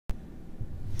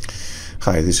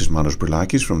Hi, this is Manos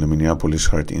Berlakis from the Minneapolis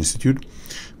Heart Institute,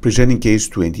 presenting case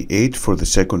 28 for the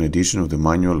second edition of the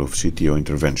Manual of CTO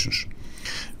Interventions.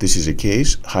 This is a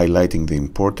case highlighting the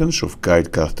importance of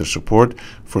guide catheter support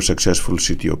for successful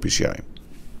CTO PCI.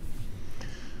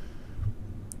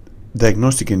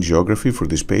 Diagnostic angiography for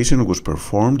this patient was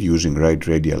performed using right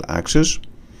radial access,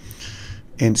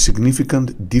 and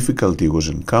significant difficulty was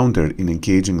encountered in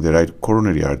engaging the right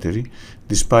coronary artery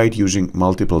despite using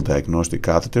multiple diagnostic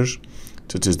catheters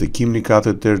such as the kinked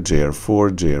catheter, JR4,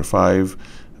 JR5,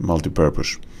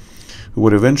 multipurpose. We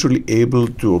were eventually able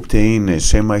to obtain a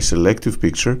semi-selective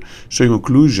picture showing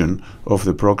occlusion of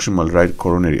the proximal right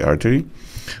coronary artery.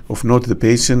 Of note, the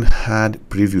patient had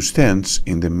previous stents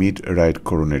in the mid-right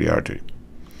coronary artery.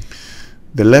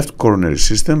 The left coronary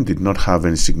system did not have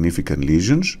any significant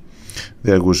lesions.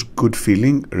 There was good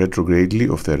filling retrogradely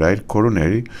of the right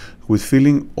coronary, with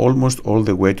filling almost all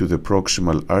the way to the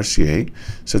proximal RCA,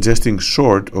 suggesting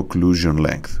short occlusion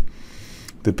length.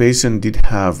 The patient did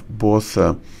have both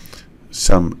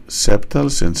some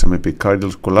septals and some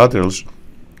epicardial collaterals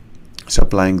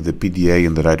supplying the PDA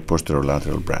in the right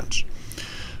posterolateral branch.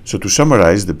 So to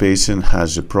summarize, the patient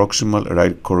has a proximal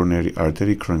right coronary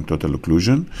artery chronic total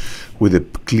occlusion with a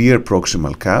clear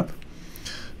proximal cap.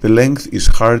 The length is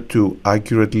hard to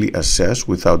accurately assess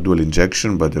without dual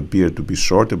injection, but appeared to be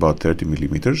short, about 30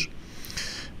 millimeters.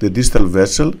 The distal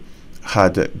vessel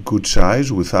had a good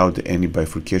size without any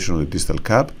bifurcation of the distal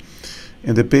cap,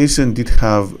 and the patient did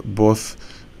have both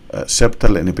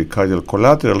septal and epicardial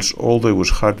collaterals, although it was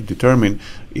hard to determine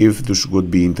if this would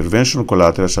be interventional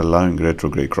collaterals allowing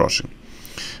retrograde crossing.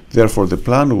 Therefore, the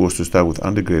plan was to start with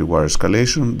undergrade wire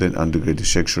escalation, then undergrade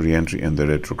dissection reentry, and the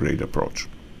retrograde approach.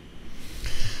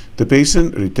 The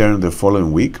patient returned the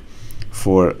following week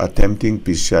for attempting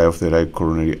PCI of the right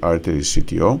coronary artery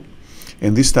CTO,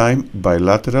 and this time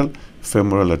bilateral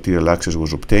femoral arterial access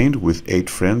was obtained with 8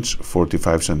 French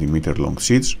 45 cm long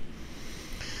seats.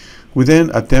 We then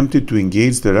attempted to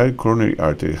engage the right coronary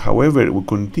artery. However, we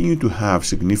continued to have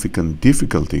significant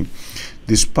difficulty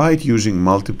despite using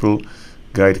multiple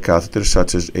guide catheters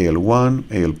such as AL1,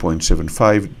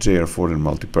 AL.75, JR4, and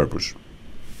multipurpose.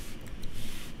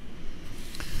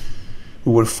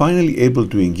 We were finally able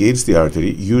to engage the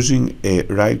artery using a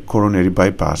right coronary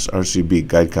bypass RCB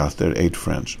guide catheter 8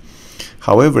 French.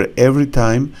 However, every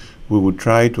time we would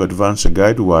try to advance a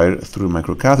guide wire through a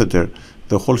microcatheter,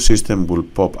 the whole system will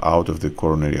pop out of the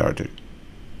coronary artery.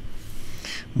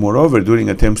 Moreover, during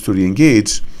attempts to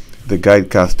re-engage, the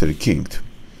guide catheter kinked.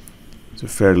 It's a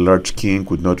fairly large kink,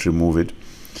 would not remove it.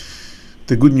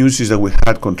 The good news is that we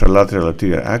had contralateral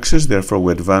arterial access, therefore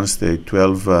we advanced a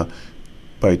 12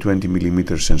 by 20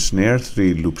 millimeters and snare,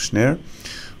 3-loop snare.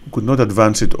 We could not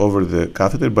advance it over the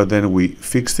catheter, but then we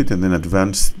fixed it and then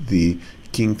advanced the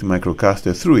kinked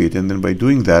microcatheter through it, and then by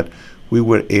doing that we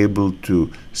were able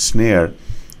to snare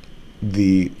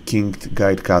the kinked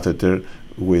guide catheter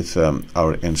with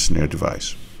our end snare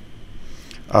device.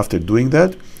 After doing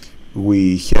that,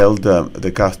 we held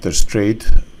the catheter straight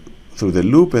through the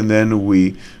loop, and then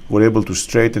we were able to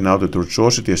straighten out the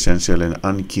tortuosity essentially and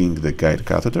unkink the guide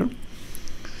catheter.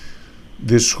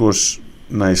 This was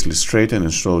nicely straightened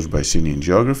and shows by cine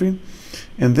angiography,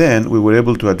 and then we were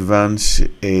able to advance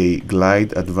a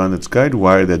glide advantage guide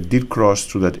wire that did cross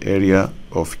through that area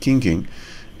of kinking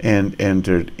and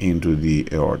entered into the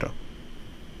aorta.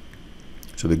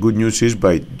 So the good news is,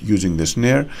 by using the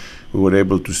snare, we were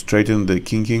able to straighten the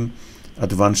kinking,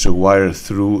 advance a wire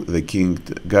through the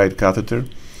kinked guide catheter,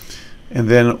 and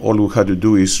then all we had to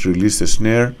do is release the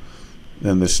snare.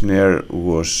 Then the snare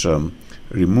was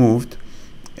removed,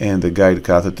 and the guide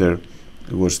catheter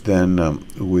was then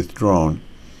withdrawn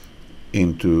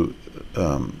into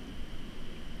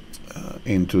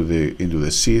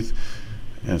the sheath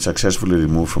and successfully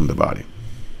removed from the body.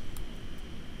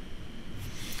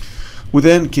 We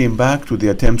then came back to the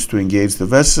attempts to engage the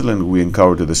vessel, and we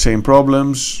encountered the same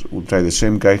problems. We tried the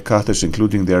same guide catheters,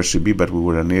 including the RCB, but we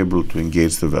were unable to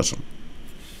engage the vessel.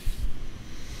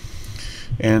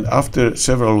 And after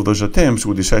several of those attempts,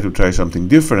 we decided to try something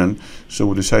different. So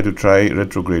we decided to try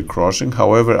retrograde crossing.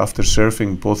 However, after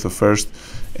surfing both the first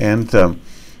and the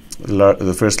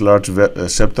first large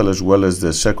septal as well as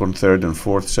the second, third, and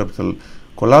fourth septal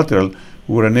collateral,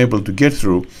 we were unable to get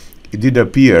through. It did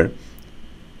appear,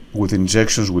 with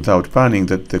injections without panning,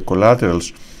 that the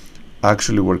collaterals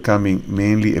actually were coming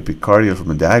mainly epicardial from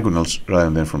the diagonals rather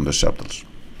than from the septals.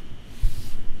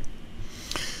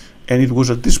 And it was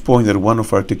at this point that one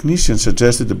of our technicians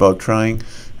suggested about trying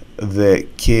the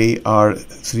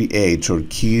KR3H or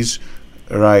Keys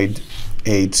Ride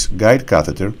H guide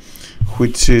catheter,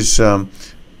 which is a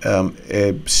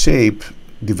shape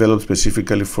developed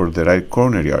specifically for the right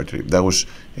coronary artery. That was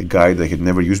a guide I had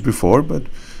never used before, but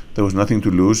there was nothing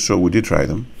to lose, so we did try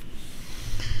them.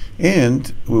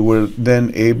 And we were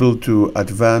then able to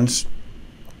advance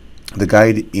the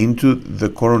guide into the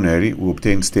coronary. We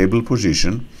obtained stable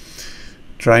position.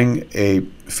 Trying a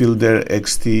Fielder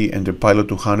XT and a Pilot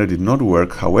 200 did not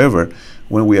work. However,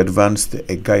 when we advanced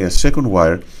a Gaia second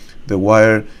wire, the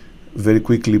wire very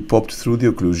quickly popped through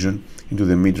the occlusion into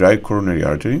the mid-right coronary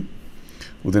artery.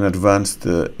 We then advanced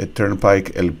a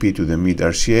Turnpike LP to the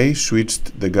mid-RCA,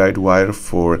 switched the guide wire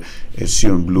for a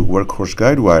Sion Blue workhorse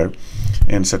guide wire,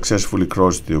 and successfully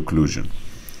crossed the occlusion.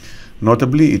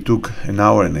 Notably, it took an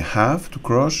hour and a half to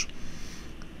cross,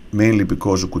 mainly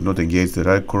because we could not engage the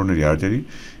right coronary artery,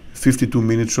 52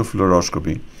 minutes of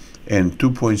fluoroscopy, and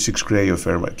 2.6 gray of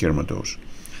kermatose.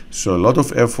 So a lot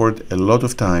of effort, a lot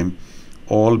of time,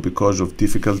 all because of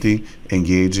difficulty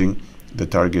engaging the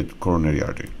target coronary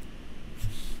artery.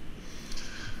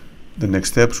 The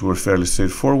next steps were fairly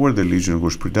straightforward. The lesion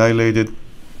was predilated.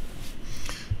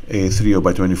 A 3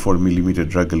 by 24 millimeter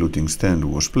drug-eluting stent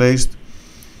was placed.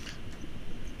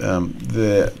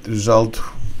 The result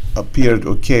appeared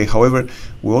okay. However,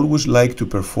 we always like to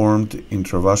perform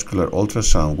intravascular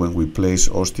ultrasound when we place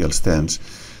ostial stents,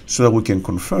 so that we can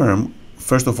confirm,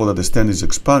 first of all, that the stent is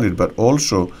expanded, but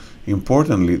also,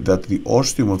 importantly, that the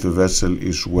ostium of the vessel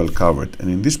is well covered. And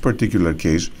in this particular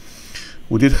case,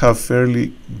 we did have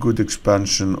fairly good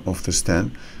expansion of the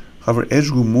stent. However,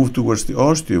 as we moved towards the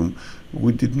ostium,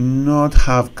 we did not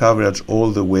have coverage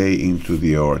all the way into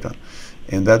the aorta.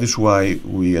 And that is why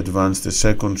we advanced a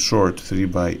second short 3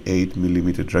 by 8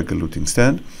 millimeter drug-eluting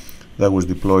stent that was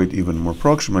deployed even more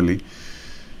proximally.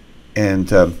 And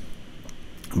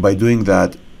by doing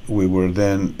that, we were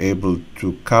then able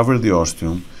to cover the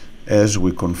ostium, as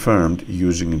we confirmed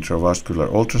using intravascular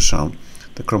ultrasound.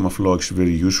 The chroma flow is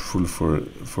very useful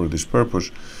for this purpose.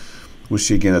 We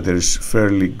see again that there is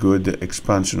fairly good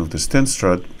expansion of the stent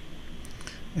strut,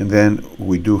 and then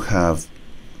we do have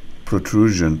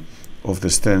protrusion of the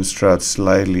stent strut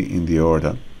slightly in the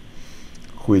aorta,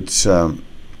 which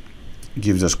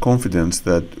gives us confidence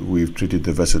that we've treated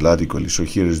the vessel adequately. So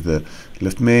here is the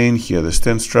left main, here are the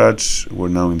stent struts, we're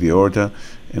now in the aorta,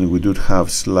 and we do have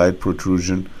slight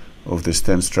protrusion of the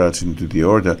stent struts into the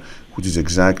aorta, which is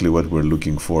exactly what we're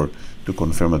looking for to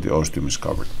confirm that the ostium is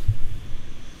covered.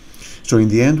 So in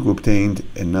the end, we obtained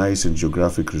a nice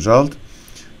angiographic result.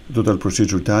 The total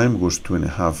procedure time was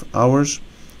 2.5 hours.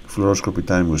 Fluoroscopy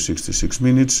time was 66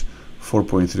 minutes,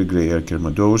 4.3 gray air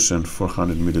kermatose, and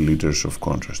 400 milliliters of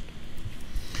contrast.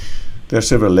 There are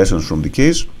several lessons from the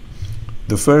case.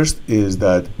 The first is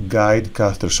that guide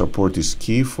catheter support is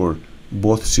key for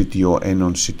both CTO and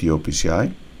non-CTO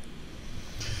PCI.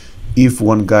 If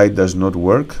one guide does not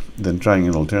work, then trying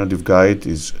an alternative guide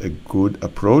is a good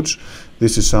approach.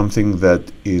 This is something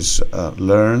that is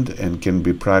learned and can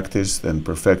be practiced and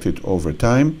perfected over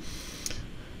time.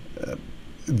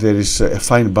 There is a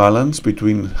fine balance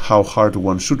between how hard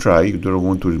one should try. You don't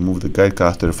want to remove the guide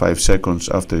catheter 5 seconds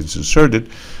after it's inserted,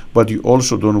 but you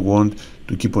also don't want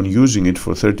to keep on using it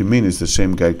for 30 minutes, the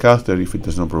same guide catheter, if it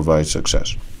does not provide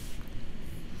success.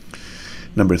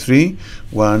 Number 3,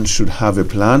 one should have a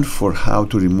plan for how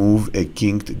to remove a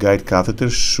kinked guide catheter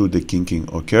should a kinking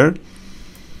occur.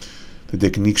 The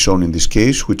technique shown in this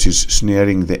case, which is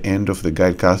snaring the end of the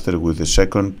guide catheter with the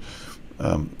second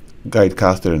guide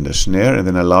catheter and a snare, and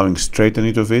then allowing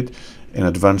straightening of it and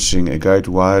advancing a guide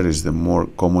wire, is the more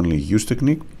commonly used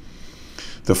technique.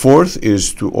 The fourth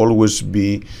is to always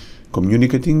be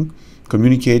communicating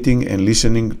and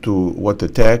listening to what the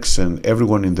techs and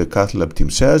everyone in the cath lab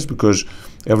team says, because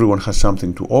everyone has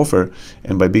something to offer,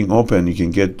 and by being open you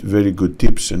can get very good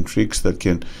tips and tricks that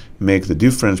can make the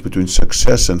difference between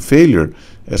success and failure,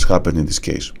 as happened in this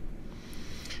case.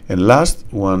 And last,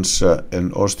 once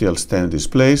an ostial stent is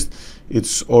placed,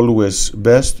 it's always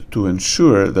best to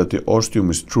ensure that the ostium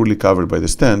is truly covered by the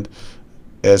stent,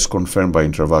 as confirmed by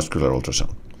intravascular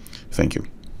ultrasound. Thank you.